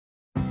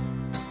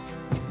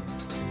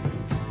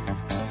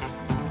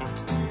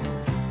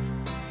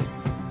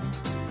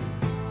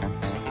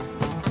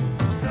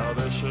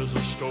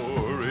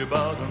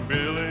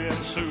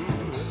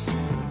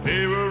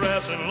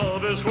as in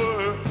love as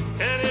were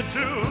any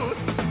two.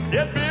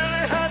 Yet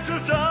Billy had to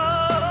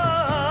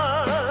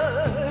die.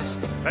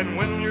 And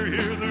when you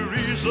hear the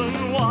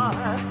reason why,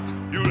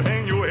 you'll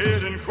hang your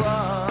head and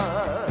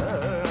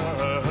cry.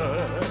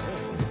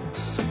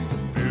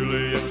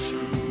 Billy and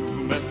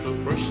Sue met the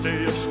first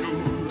day of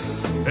school,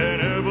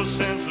 and ever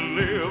since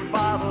lived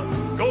by the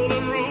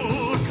golden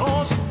rule.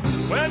 'Cause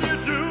when you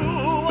do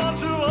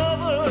unto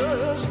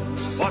others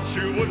what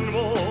you wouldn't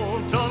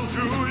want done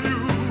to you,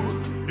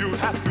 you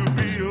have to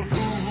be a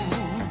fool.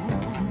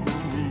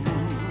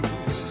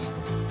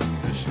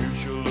 This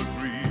mutual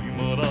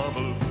agreement of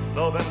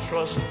love and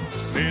trust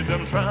made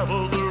them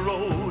travel the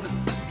road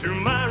to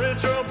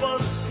marriage or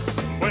bust.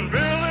 When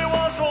Billy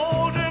was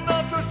old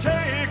enough to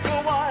take a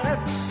wife,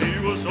 he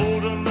was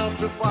old enough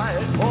to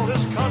fight for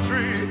his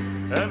country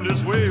and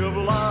his way of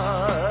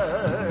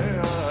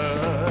life.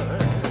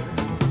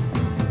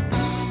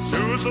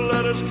 Sue's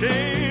letters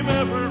came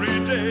every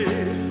day,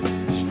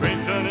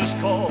 strengthened his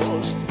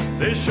cause.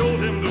 They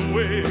showed him the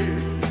way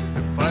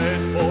to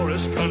fight for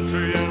his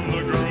country and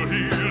the girl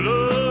he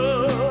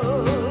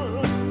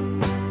loved.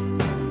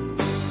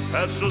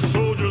 That's the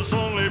soldier's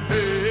only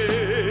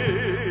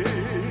pay.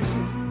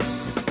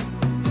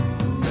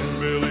 And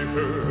Billy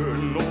heard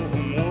no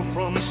more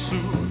from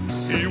Sue.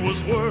 He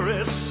was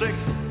worried, sick,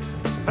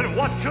 and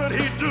what could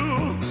he do?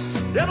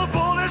 Yeah, the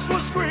bullets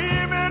were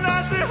screaming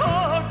as they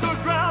hugged the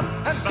ground.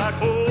 And back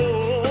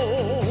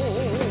home,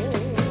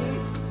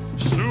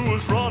 Sue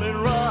was running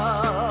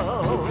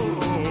round.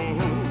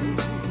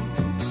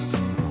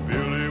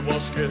 Billy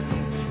was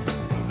getting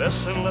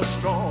less and less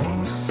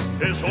strong.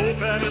 His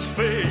hope and his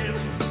faith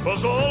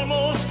was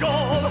almost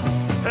gone.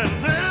 And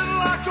then,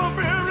 like a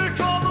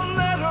miracle, the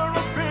letter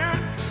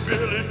appeared.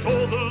 Billy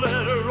tore the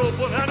letter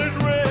open and it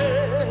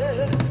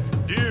read,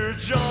 "Dear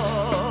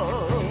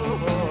John."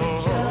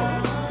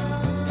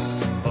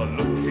 A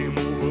look came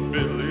over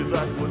Billy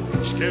that would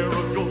scare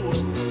a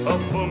ghost. A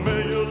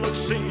familiar look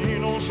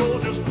seen on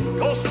soldiers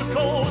coast to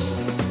coast.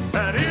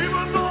 And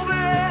even though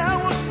the air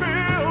was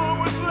filled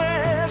with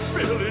lead,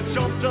 Billy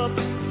jumped up.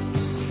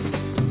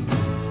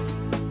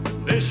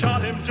 They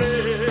shot him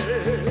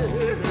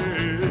dead.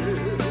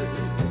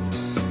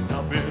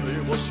 Now Billy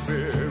was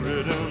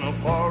buried in a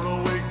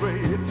faraway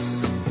grave.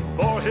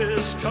 For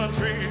his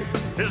country,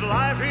 his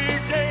life he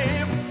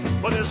gave.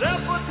 But his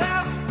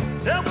epitaph,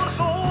 it was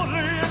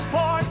only in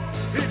part.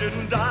 He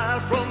didn't die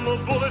from a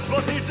bullet,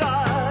 but he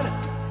died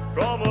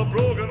from a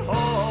broken